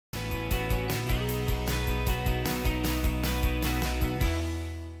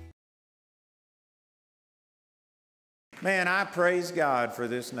Man, I praise God for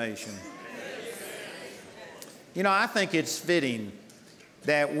this nation. You know, I think it's fitting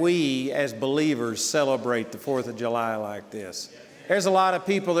that we as believers celebrate the 4th of July like this. There's a lot of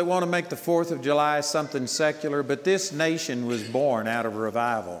people that want to make the 4th of July something secular, but this nation was born out of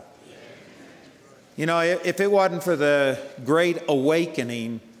revival. You know, if it wasn't for the Great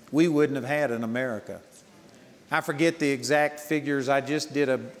Awakening, we wouldn't have had an America. I forget the exact figures. I just did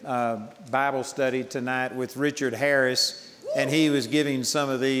a Bible study tonight with Richard Harris, and he was giving some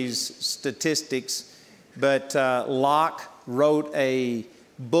of these statistics. But Locke wrote a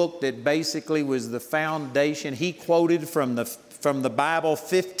book that basically was the foundation. He quoted from the Bible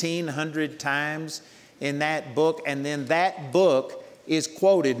 1,500 times in that book, and then that book is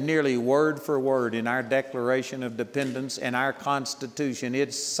quoted nearly word for word in our Declaration of Dependence and our Constitution.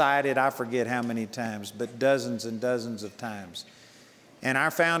 It's cited, I forget how many times, but dozens and dozens of times. And our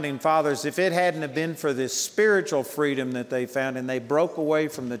founding fathers, if it hadn't have been for this spiritual freedom that they found, and they broke away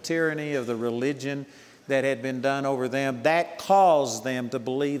from the tyranny of the religion that had been done over them, that caused them to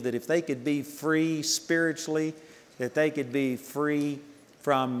believe that if they could be free spiritually, that they could be free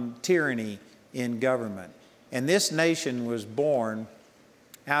from tyranny in government. And this nation was born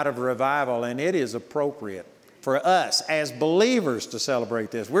out of revival, and it is appropriate for us as believers to celebrate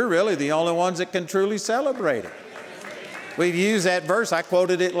this. We're really the only ones that can truly celebrate it. We've used that verse. I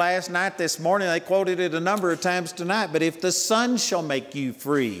quoted it last night, this morning. I quoted it a number of times tonight. But if the Son shall make you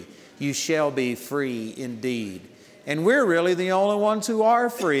free, you shall be free indeed. And we're really the only ones who are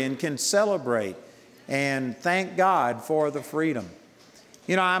free and can celebrate and thank God for the freedom.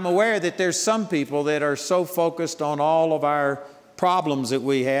 You know, I'm aware that there's some people that are so focused on all of our problems that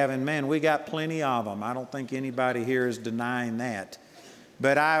we have, and man, we got plenty of them. I don't think anybody here is denying that.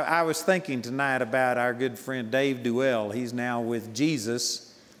 But I was thinking tonight about our good friend Dave Duell. He's now with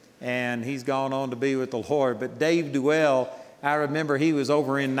Jesus, and he's gone on to be with the Lord. But Dave Duell, I remember he was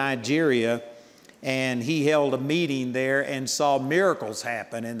over in Nigeria, and he held a meeting there and saw miracles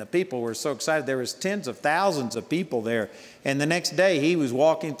happen, and the people were so excited. There was tens of thousands of people there. And the next day he was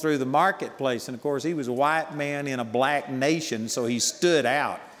walking through the marketplace, and of course he was a white man in a black nation, so he stood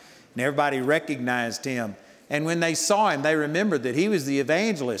out, and everybody recognized him. And when they saw him, they remembered that he was the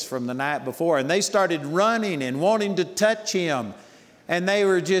evangelist from the night before, and they started running and wanting to touch him. And they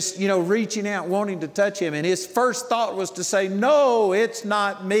were just, you know, reaching out, wanting to touch him. And his first thought was to say, no, it's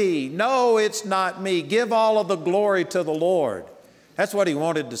not me. No, it's not me. Give all of the glory to the Lord. That's what he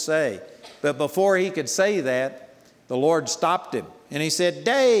wanted to say. But before he could say that, the Lord stopped him. And he said,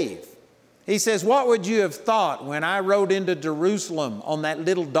 Dave, he says, what would you have thought when I rode into Jerusalem on that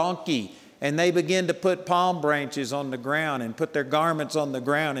little donkey, and they began to put palm branches on the ground and put their garments on the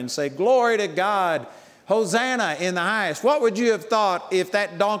ground and say, glory to God, Hosanna in the highest. What would you have thought if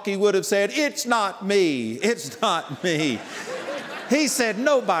that donkey would have said, it's not me, it's not me? He said,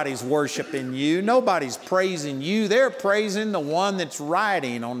 nobody's worshiping you. Nobody's praising you. They're praising the one that's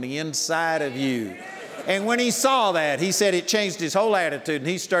riding on the inside of you. And when he saw that, he said it changed his whole attitude, and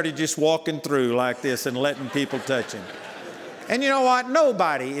he started just walking through like this and letting people touch him. And you know what?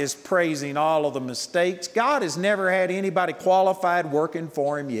 Nobody is praising all of the mistakes. God has never had anybody qualified working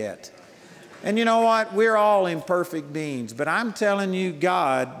for him yet. And you know what? We're all imperfect beings, but I'm telling you,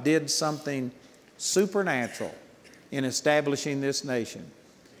 God did something supernatural in establishing this nation.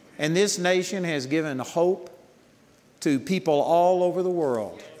 And this nation has given hope to people all over the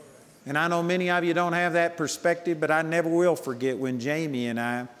world. And I know many of you don't have that perspective, but I never will forget when Jamie and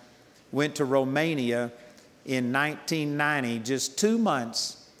I went to Romania in 1990, just 2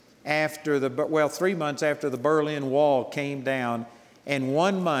 months after 3 months after the Berlin Wall came down, and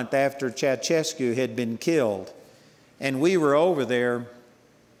 1 month after Ceausescu had been killed. And we were over there,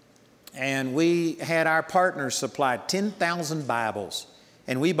 and we had our partners supply 10,000 Bibles.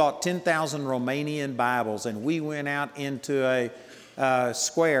 And we bought 10,000 Romanian Bibles, and we went out into a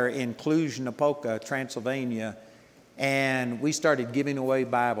square in Cluj-Napoca, Transylvania, and we started giving away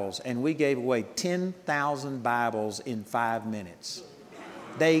Bibles. And we gave away 10,000 Bibles in 5 minutes.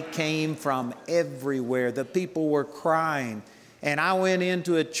 They came from everywhere. The people were crying. And I went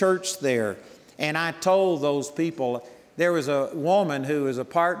into a church there, and I told those people, there was a woman who was a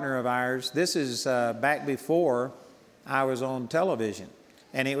partner of ours. This is back before I was on television,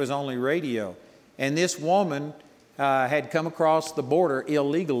 and it was only radio. And this woman had come across the border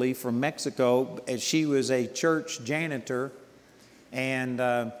illegally from Mexico, as she was a church janitor. And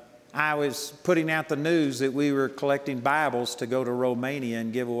I was putting out the news that we were collecting Bibles to go to Romania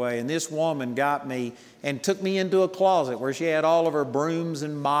and give away. And this woman got me and took me into a closet where she had all of her brooms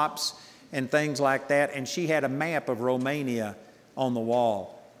and mops and things like that. And she had a map of Romania on the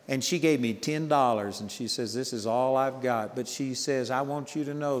wall. And she gave me $10, and she says, this is all I've got. But she says, I want you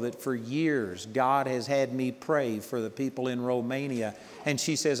to know that for years, God has had me pray for the people in Romania. And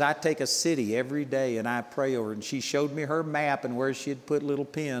she says, I take a city every day and I pray over it. And she showed me her map and where she had put little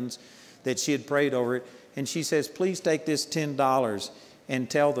pins that she had prayed over it. And she says, please take this $10 and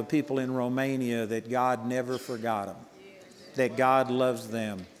tell the people in Romania that God never forgot them, that God loves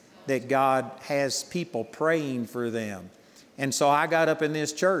them, that God has people praying for them. And so I got up in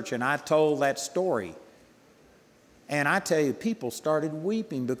this church and I told that story. And I tell you, people started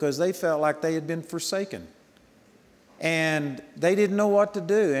weeping because they felt like they had been forsaken. And they didn't know what to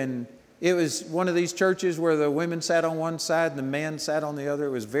do. And it was one of these churches where the women sat on one side and the men sat on the other.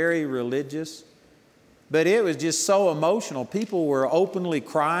 It was very religious. But it was just so emotional. People were openly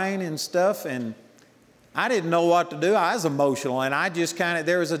crying and stuff. And I didn't know what to do. I was emotional. And I just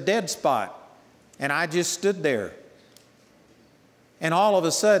there was a dead spot. And I just stood there. And all of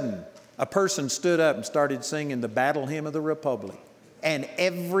a sudden, a person stood up and started singing the Battle Hymn of the Republic. And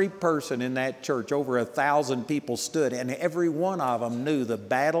every person in that church, over 1,000 people stood, and every one of them knew the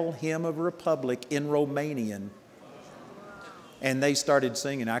Battle Hymn of Republic in Romanian. And they started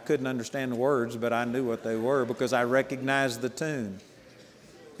singing. I couldn't understand the words, but I knew what they were because I recognized the tune.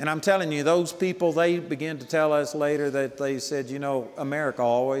 And I'm telling you, those people, they began to tell us later that they said, you know, America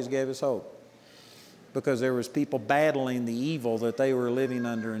always gave us hope, because there was people battling the evil that they were living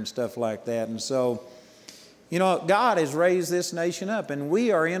under and stuff like that. And so, you know, God has raised this nation up, and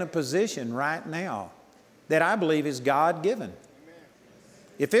we are in a position right now that I believe is God-given.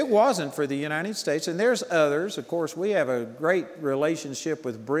 If it wasn't for the United States, and there's others, of course, we have a great relationship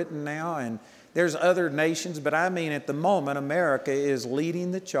with Britain now, and there's other nations, but I mean at the moment, America is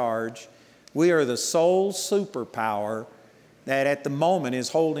leading the charge. We are the sole superpower that at the moment is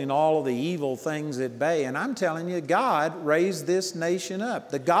holding all of the evil things at bay. And I'm telling you, God raised this nation up.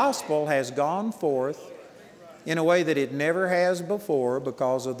 The gospel has gone forth in a way that it never has before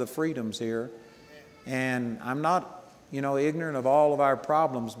because of the freedoms here. And I'm not, you know, ignorant of all of our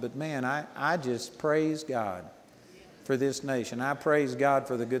problems, but man, I just praise God for this nation. I praise God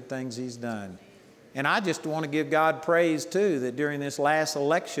for the good things He's done. And I just want to give God praise too that during this last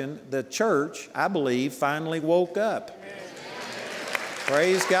election, the church, I believe, finally woke up.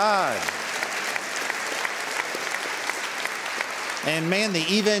 Praise God. And man, the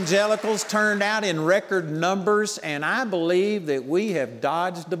evangelicals turned out in record numbers, and I believe that we have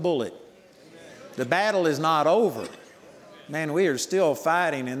dodged a bullet. The battle is not over. Man, we are still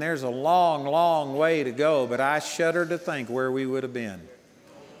fighting, and there's a long, long way to go, but I shudder to think where we would have been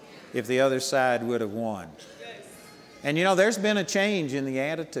if the other side would have won. And you know, there's been a change in the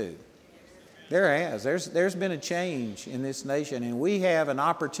attitude. There has. There's been a change in this nation, and we have an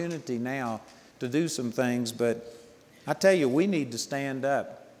opportunity now to do some things, but I tell you, we need to stand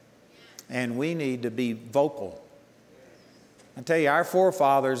up, and we need to be vocal. I tell you, our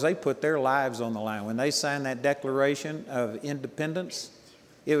forefathers, they put their lives on the line. When they signed that Declaration of Independence,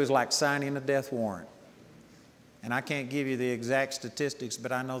 it was like signing a death warrant. And I can't give you the exact statistics,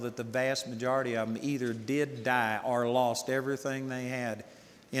 but I know that the vast majority of them either did die or lost everything they had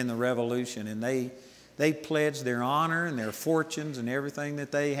in the Revolution. And they pledged their honor and their fortunes and everything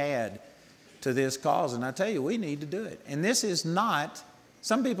that they had to this cause. And I tell you, we need to do it. And this is not,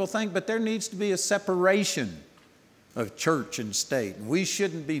 some people think, but there needs to be a separation of church and state. We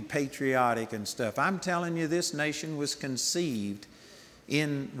shouldn't be patriotic and stuff. I'm telling you, this nation was conceived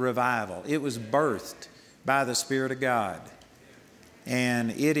in revival. It was birthed by the Spirit of God.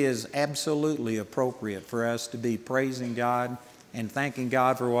 And it is absolutely appropriate for us to be praising God and thanking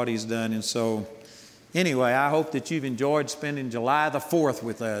God for what He's done. And so, anyway, I hope that you've enjoyed spending July the 4th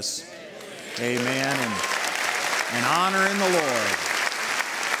with us. Amen. And honoring the Lord.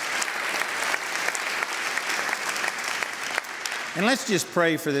 And let's just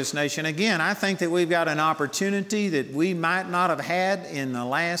pray for this nation. Again, I think that we've got an opportunity that we might not have had in the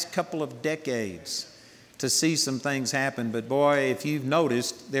last couple of decades to see some things happen. But boy, if you've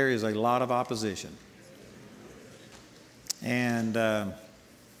noticed, there is a lot of opposition. And the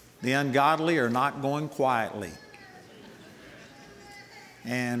ungodly are not going quietly.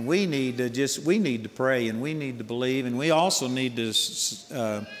 And we need to pray, and we need to believe, and we also need to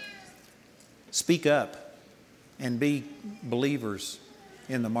speak up and be believers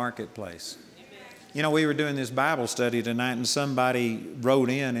in the marketplace. You know, we were doing this Bible study tonight, and somebody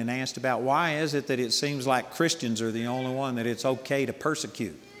wrote in and asked about why is it that it seems like Christians are the only one that it's okay to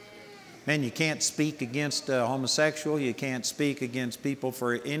persecute. Man, you can't speak against homosexual. You can't speak against people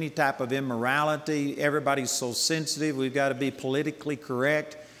for any type of immorality. Everybody's so sensitive. We've got to be politically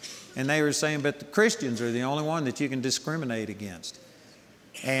correct. And they were saying, but the Christians are the only one that you can discriminate against.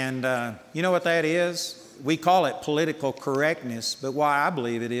 And you know what that is? We call it political correctness, but what I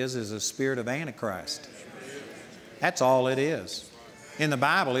believe it is a spirit of Antichrist. That's all it is. In the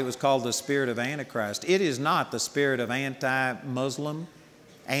Bible, it was called the spirit of Antichrist. It is not the spirit of anti-Muslim,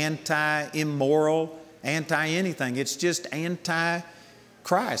 anti-immoral, anti-anything. It's just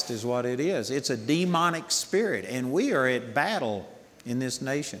anti-Christ is what it is. It's a demonic spirit, and we are at battle in this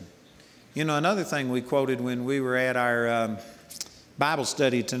nation. You know, another thing we quoted when we were at our Bible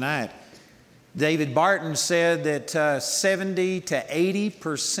study tonight, David Barton said that 70 to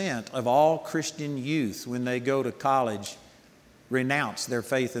 80% of all Christian youth, when they go to college, renounce their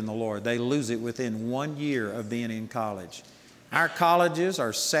faith in the Lord. They lose it within 1 year of being in college. Our colleges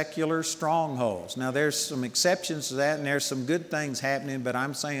are secular strongholds. Now, there's some exceptions to that, and there's some good things happening, but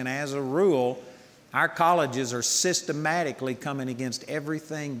I'm saying as a rule, our colleges are systematically coming against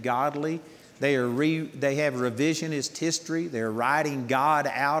everything godly. They have revisionist history. They're writing God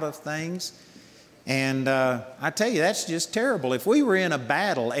out of things. And I tell you, that's just terrible. If we were in a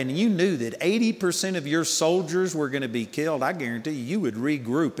battle and you knew that 80% of your soldiers were going to be killed, I guarantee you would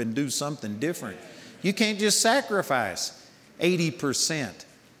regroup and do something different. You can't just sacrifice 80%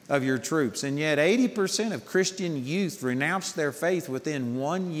 of your troops. And yet 80% of Christian youth renounced their faith within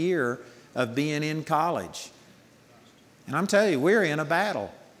 1 year of being in college. And I'm telling you, we're in a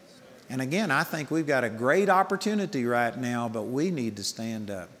battle. And again, I think we've got a great opportunity right now, but we need to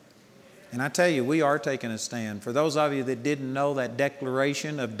stand up. And I tell you, we are taking a stand. For those of you that didn't know, that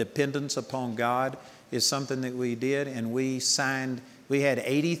declaration of dependence upon God is something that we did, and we had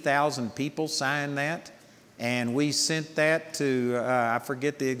 80,000 people sign that, and we sent that to, I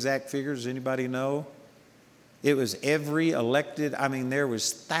forget the exact figures, anybody know? It was every elected, there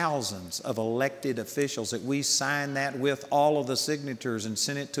was thousands of elected officials that we signed that with all of the signatures and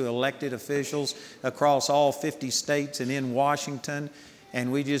sent it to elected officials across all 50 states and in Washington. And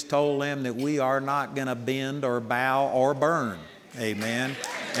we just told them that we are not going to bend or bow or burn. Amen.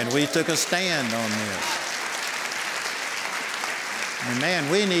 And we took a stand on this. And man,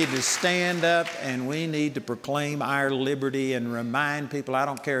 we need to stand up and we need to proclaim our liberty and remind people, I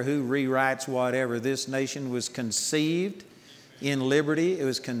don't care who rewrites whatever, this nation was conceived in liberty. It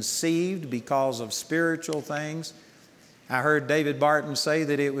was conceived because of spiritual things. I heard David Barton say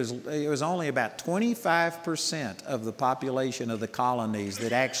that it was only about 25% of the population of the colonies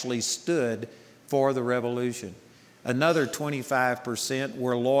that actually stood for the revolution. Another 25%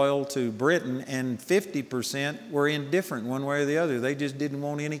 were loyal to Britain, and 50% were indifferent one way or the other. They just didn't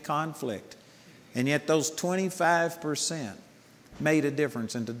want any conflict. And yet those 25% made a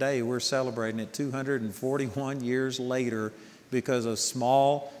difference. And today we're celebrating it 241 years later because a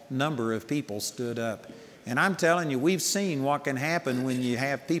small number of people stood up. And I'm telling you, we've seen what can happen when you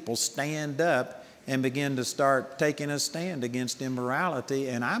have people stand up and begin to start taking a stand against immorality.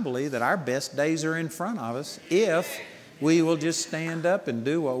 And I believe that our best days are in front of us if we will just stand up and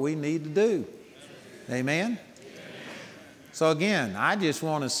do what we need to do. Amen? So again, I just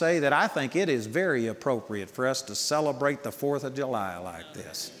want to say that I think it is very appropriate for us to celebrate the 4th of July like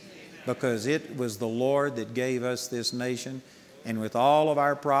this, because it was the Lord that gave us this nation. And with all of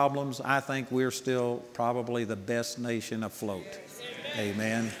our problems, I think we're still probably the best nation afloat.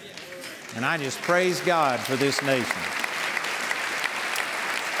 Amen. And I just praise God for this nation.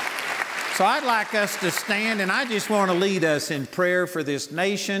 So I'd like us to stand, and I just want to lead us in prayer for this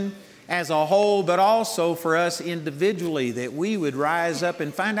nation as a whole, but also for us individually, that we would rise up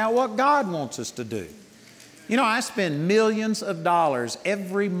and find out what God wants us to do. You know, I spend millions of dollars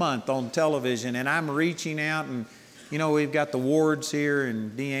every month on television, and I'm reaching out, and you know, we've got the wards here,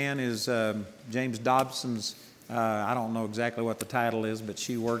 and Deanne is James Dobson's, I don't know exactly what the title is, but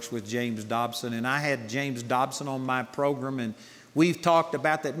she works with James Dobson. And I had James Dobson on my program, and we've talked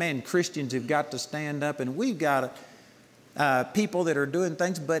about that, man, Christians have got to stand up, and we've got people that are doing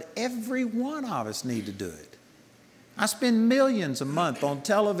things, but every one of us need to do it. I spend millions a month on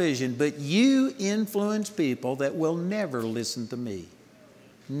television, but you influence people that will never listen to me.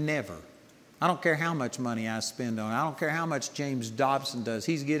 Never. I don't care how much money I spend on it. I don't care how much James Dobson does.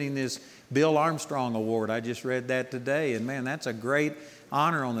 He's getting this Bill Armstrong Award. I just read that today. And man, that's a great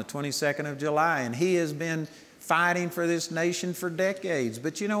honor on the 22nd of July. And he has been fighting for this nation for decades.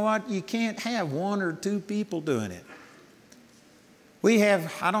 But you know what? You can't have one or two people doing it. We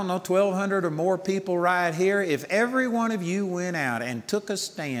have, I don't know, 1,200 or more people right here. If every one of you went out and took a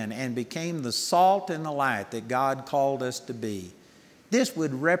stand and became the salt and the light that God called us to be, this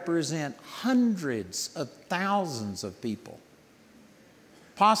would represent hundreds of thousands of people,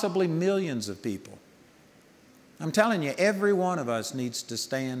 possibly millions of people. I'm telling you, every one of us needs to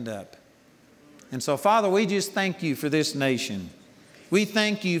stand up. And so, Father, we just thank you for this nation. We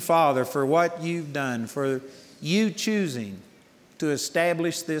thank you, Father, for what you've done, for you choosing to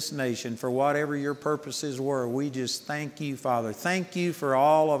establish this nation for whatever your purposes were. We just thank you, Father. Thank you for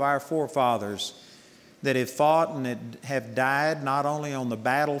all of our forefathers that have fought and that have died, not only on the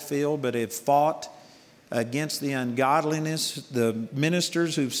battlefield, but have fought against the ungodliness, the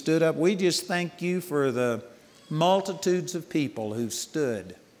ministers who've stood up. We just thank you for the multitudes of people who've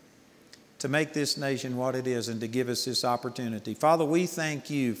stood to make this nation what it is and to give us this opportunity. Father, we thank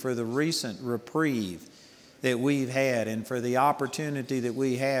you for the recent reprieve that we've had and for the opportunity that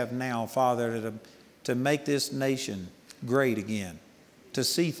we have now, Father, to make this nation great again, to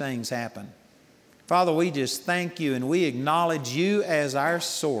see things happen. Father, we just thank you and we acknowledge you as our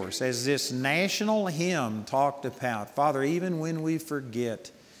source, as this national hymn talked about. Father, even when we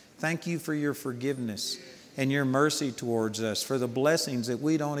forget, thank you for your forgiveness and your mercy towards us, for the blessings that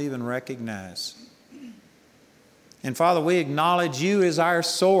we don't even recognize. And Father, we acknowledge you as our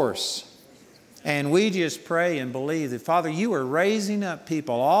source. And we just pray and believe that, Father, you are raising up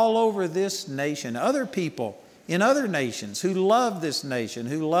people all over this nation, other people in other nations who love this nation,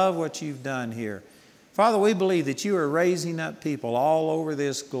 who love what you've done here. Father, we believe that you are raising up people all over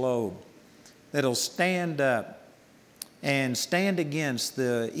this globe that'll stand up and stand against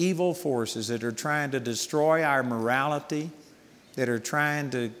the evil forces that are trying to destroy our morality, that are trying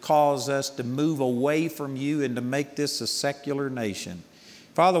to cause us to move away from you and to make this a secular nation.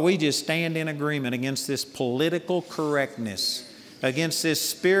 Father, we just stand in agreement against this political correctness, against this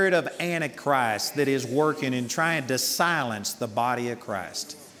spirit of Antichrist that is working and trying to silence the body of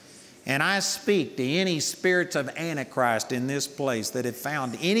Christ. And I speak to any spirits of Antichrist in this place that have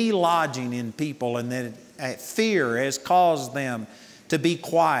found any lodging in people and that fear has caused them to be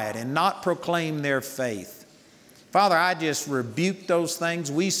quiet and not proclaim their faith. Father, I just rebuke those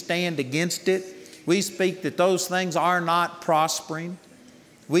things. We stand against it. We speak that those things are not prospering.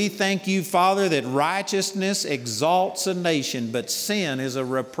 We thank you, Father, that righteousness exalts a nation, but sin is a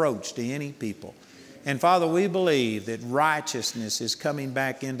reproach to any people. And Father, we believe that righteousness is coming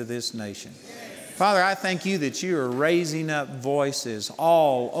back into this nation. Father, I thank you that you are raising up voices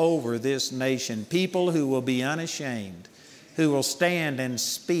all over this nation, people who will be unashamed, who will stand and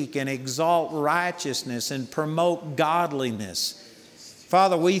speak and exalt righteousness and promote godliness.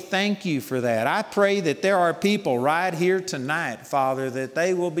 Father, we thank you for that. I pray that there are people right here tonight, Father, that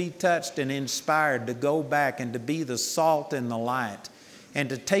they will be touched and inspired to go back and to be the salt and the light and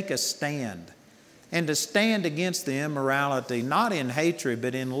to take a stand and to stand against the immorality, not in hatred,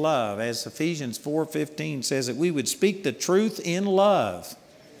 but in love. As Ephesians 4:15 says, that we would speak the truth in love,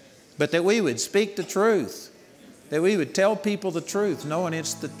 but that we would speak the truth, that we would tell people the truth, knowing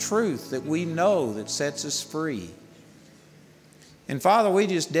it's the truth that we know that sets us free. And Father, we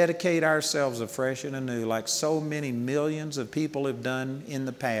just dedicate ourselves afresh and anew, like so many millions of people have done in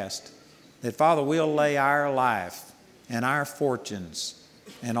the past, that Father, we'll lay our life and our fortunes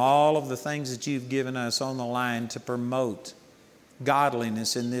and all of the things that you've given us on the line to promote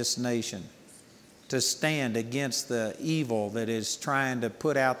godliness in this nation, to stand against the evil that is trying to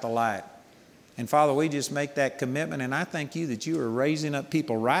put out the light. And Father, we just make that commitment, and I thank you that you are raising up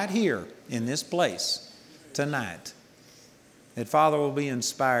people right here in this place tonight, that Father will be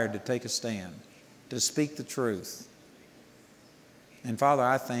inspired to take a stand, to speak the truth. And Father,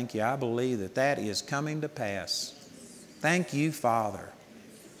 I thank you. I believe that that is coming to pass. Thank you, Father.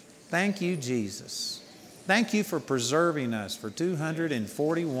 Thank you, Jesus. Thank you for preserving us for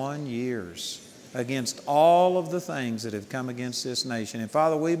 241 years against all of the things that have come against this nation. And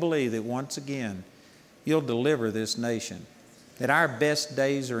Father, we believe that once again, you'll deliver this nation, that our best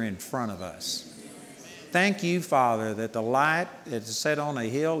days are in front of us. Thank you, Father, that the light that's set on a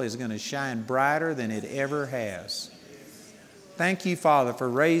hill is going to shine brighter than it ever has. Thank you, Father, for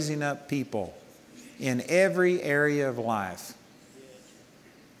raising up people in every area of life.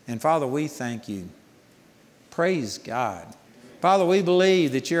 And Father, we thank you. Praise God. Father, we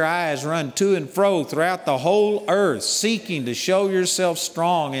believe that your eyes run to and fro throughout the whole earth, seeking to show yourself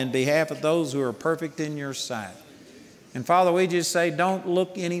strong in behalf of those who are perfect in your sight. And Father, we just say, don't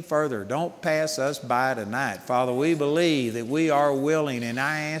look any further. Don't pass us by tonight. Father, we believe that we are willing, and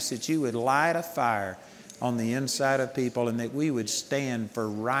I ask that you would light a fire on the inside of people and that we would stand for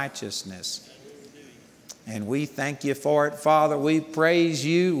righteousness. And we thank you for it, Father. We praise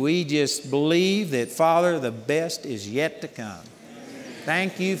you. We just believe that, Father, the best is yet to come.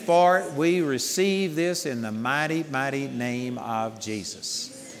 Thank you for it. We receive this in the mighty, mighty name of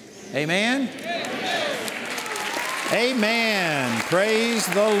Jesus. Amen. Amen. Praise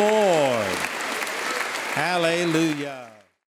the Lord. Hallelujah.